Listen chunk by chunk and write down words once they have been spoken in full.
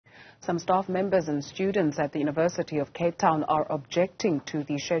Some staff members and students at the University of Cape Town are objecting to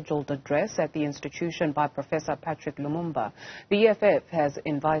the scheduled address at the institution by Professor Patrick Lumumba. The EFF has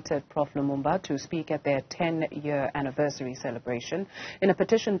invited Prof Lumumba to speak at their 10-year anniversary celebration. In a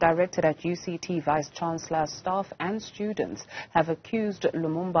petition directed at UCT Vice-Chancellor, staff and students have accused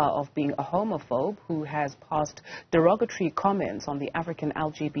Lumumba of being a homophobe who has passed derogatory comments on the African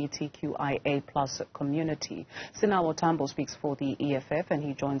LGBTQIA+ community. Sinawo Tambo speaks for the EFF and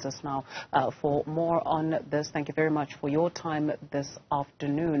he joins us now for more on this. Thank you very much for your time this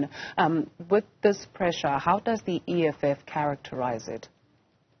afternoon. With this pressure, how does the EFF characterize it?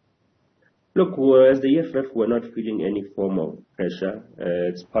 Look, as the EFF, we're not feeling any form of pressure.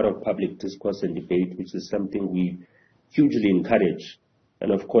 It's part of public discourse and debate, which is something we hugely encourage.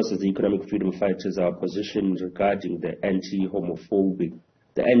 And of course, as the economic freedom fighters, our position regarding the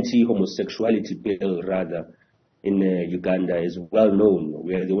anti-homosexuality bill, rather, in Uganda is well known.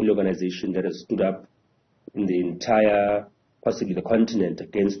 We are the only organization that has stood up in the entire, possibly the continent,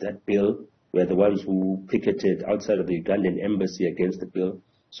 against that bill. We are the ones who picketed outside of the Ugandan embassy against the bill.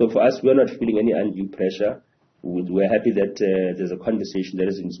 So for us, we are not feeling any undue pressure. We're happy that there's a conversation that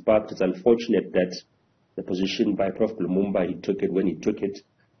has been sparked. It's unfortunate that the position by Prof Lumumba, he took it when he took it,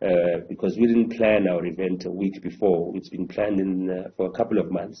 because we didn't plan our event a week before. It's been planned for a couple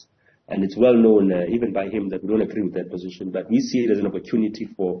of months. And it's well known, even by him, that we don't agree with that position. But we see it as an opportunity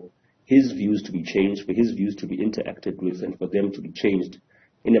for his views to be changed, for his views to be interacted with, and for them to be changed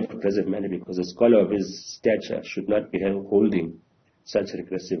in a progressive manner, because a scholar of his stature should not be holding such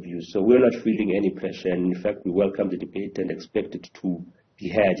regressive views. So we're not feeling any pressure, and in fact, we welcome the debate and expect it to be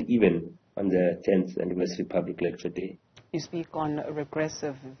had even on the 10th anniversary public lecture day. You speak on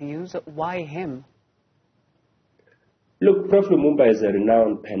regressive views. Why him? Look, Prof Lumumba is a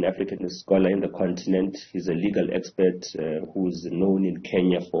renowned Pan-Africanist scholar in the continent. He's a legal expert who's known in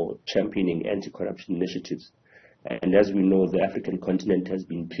Kenya for championing anti-corruption initiatives. And as we know, the African continent has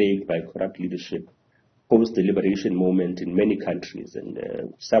been plagued by corrupt leadership post the liberation moment in many countries. And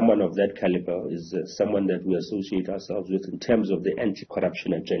someone of that caliber is someone that we associate ourselves with in terms of the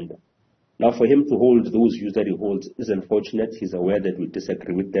anti-corruption agenda. Now, for him to hold those views that he holds is unfortunate. He's aware that we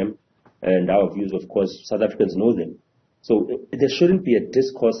disagree with them. And our views, of course, South Africans know them. So there shouldn't be a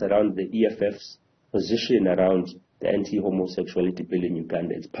discourse around the EFF's position around the anti-homosexuality bill in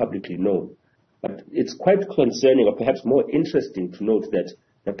Uganda. It's publicly known. But it's quite concerning, or perhaps more interesting, to note that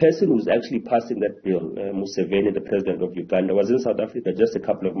the person who's actually passing that bill, Museveni, the president of Uganda, was in South Africa just a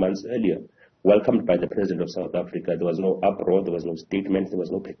couple of months earlier, welcomed by the president of South Africa. There was no uproar, there was no statement, there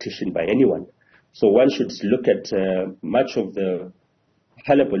was no petition by anyone. So one should look at much of the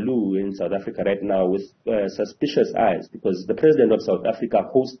hullabaloo in South Africa right now with suspicious eyes, because the president of South Africa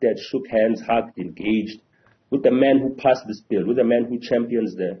hosted, shook hands, hugged, engaged with the man who passed this bill, with the man who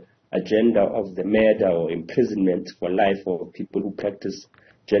champions the agenda of the murder or imprisonment for life of people who practice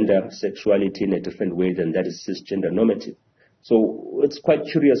gender sexuality in a different way than that is cisgender normative. So it's quite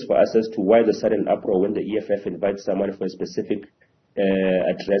curious for us as to why the sudden uproar when the EFF invites someone for a specific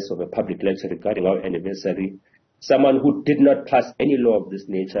address of a public lecture regarding our anniversary. Someone who did not pass any law of this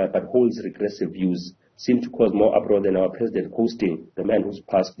nature but holds regressive views seemed to cause more uproar than our president hosting the man who's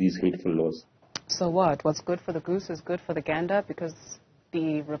passed these hateful laws. So what? What's good for the goose is good for the gander, because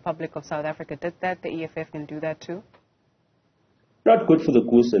the Republic of South Africa did that. The EFF can do that too? Not good for the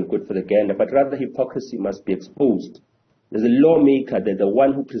goose and good for the gander, but rather hypocrisy must be exposed. There's a lawmaker, that the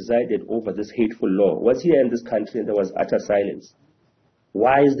one who presided over this hateful law was here in this country, and there was utter silence.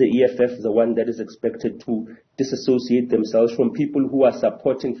 Why is the EFF the one that is expected to disassociate themselves from people who are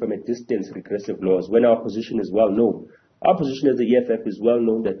supporting from a distance regressive laws, when our position is well known? Our position as the EFF is well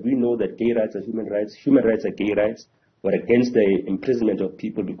known, that we know that gay rights are human rights are gay rights. We're against the imprisonment of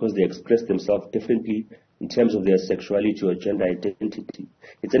people because they express themselves differently in terms of their sexuality or gender identity.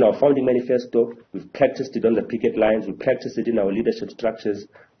 It's in our founding manifesto. We've practiced it on the picket lines. We practice it in our leadership structures.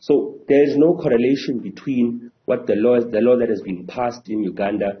 So there is no correlation between what the law that has been passed in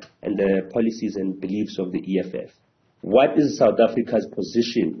Uganda and the policies and beliefs of the EFF. What is South Africa's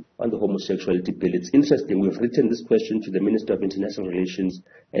position on the homosexuality bill? It's interesting. We've written this question to the Minister of International Relations,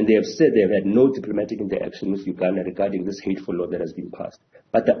 and they have said they have had no diplomatic interaction with Uganda regarding this hateful law that has been passed.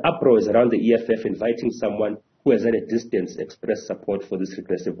 But the uproar is around the EFF inviting someone who has at a distance expressed support for this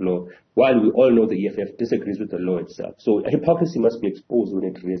regressive law, while we all know the EFF disagrees with the law itself. So hypocrisy must be exposed when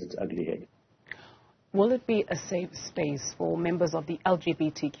it raises its ugly head. Will it be a safe space for members of the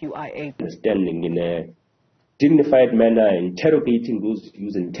LGBTQIA? Standing in a dignified manner, interrogating those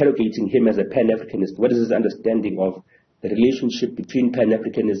views, interrogating him as a Pan-Africanist. What is his understanding of the relationship between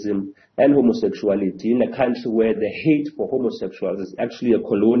Pan-Africanism and homosexuality in a country where the hate for homosexuals is actually a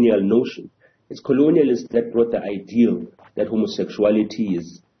colonial notion. It's colonialists that brought the ideal that homosexuality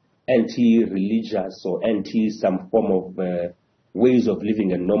is anti-religious or anti some form of ways of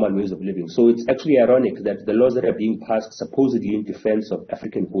living and normal ways of living. So it's actually ironic that the laws that are being passed supposedly in defense of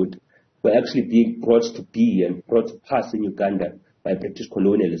Africanhood were actually being brought to be and brought to pass in Uganda by British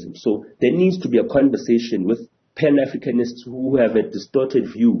colonialism. So there needs to be a conversation with Pan-Africanists who have a distorted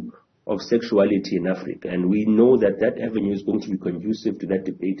view of sexuality in Africa. And we know that that avenue is going to be conducive to that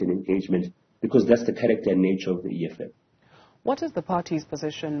debate and engagement because that's the character and nature of the EFF. What is the party's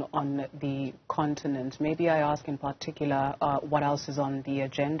position on the continent? Maybe I ask in particular what else is on the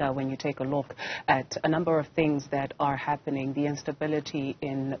agenda when you take a look at a number of things that are happening, the instability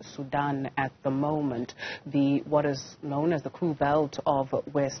in Sudan at the moment, what is known as the coup belt of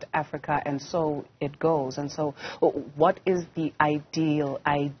West Africa, and so it goes. And so what is the ideal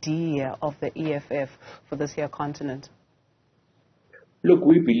idea of the EFF for this here continent? Look,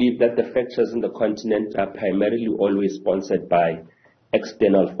 we believe that the fractures in the continent are primarily always sponsored by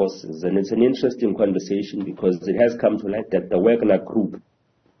external forces. And it's an interesting conversation because it has come to light that the Wagner Group,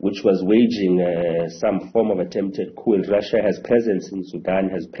 which was waging some form of attempted coup in Russia, has presence in Sudan,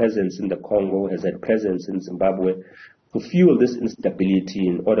 has presence in the Congo, has had presence in Zimbabwe, to fuel this instability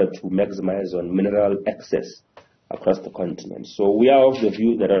in order to maximize on mineral access across the continent. So we are of the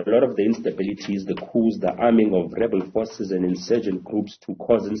view that a lot of the instabilities, the coups, the arming of rebel forces and insurgent groups to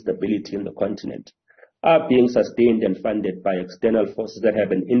cause instability in the continent are being sustained and funded by external forces that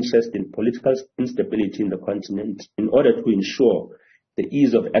have an interest in political instability in the continent in order to ensure the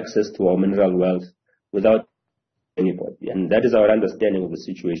ease of access to our mineral wealth without anybody. And that is our understanding of the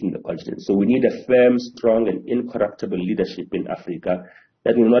situation in the continent. So we need a firm, strong and incorruptible leadership in Africa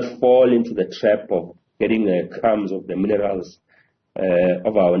that will not fall into the trap of getting crumbs of the minerals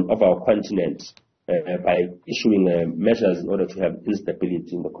of our continent by issuing measures in order to have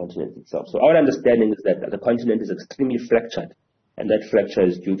instability in the continent itself. So our understanding is that the continent is extremely fractured, and that fracture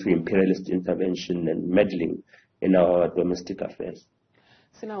is due to imperialist intervention and meddling in our domestic affairs.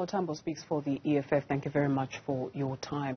 Sinawo Tambo speaks for the EFF. Thank you very much for your time.